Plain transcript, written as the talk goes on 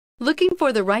Looking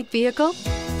for the right vehicle?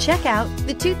 Check out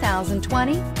the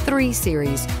 2020 3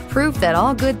 Series. Proof that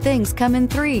all good things come in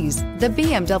threes. The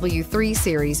BMW 3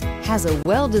 Series has a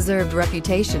well-deserved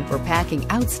reputation for packing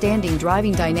outstanding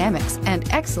driving dynamics and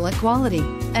excellent quality,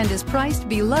 and is priced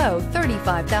below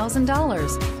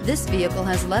 $35,000. This vehicle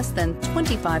has less than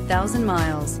 25,000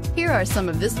 miles. Here are some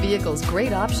of this vehicle's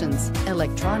great options: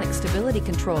 electronic stability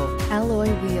control,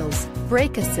 alloy wheels,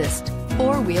 brake assist,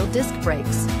 4-wheel disc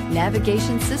brakes,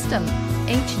 navigation system,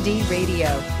 HD radio,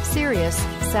 Sirius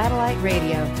satellite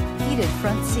radio, heated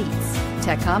front seats,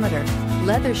 tachometer,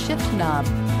 leather shift knob.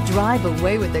 Drive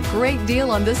away with a great deal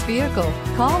on this vehicle.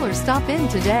 Call or stop in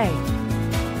today.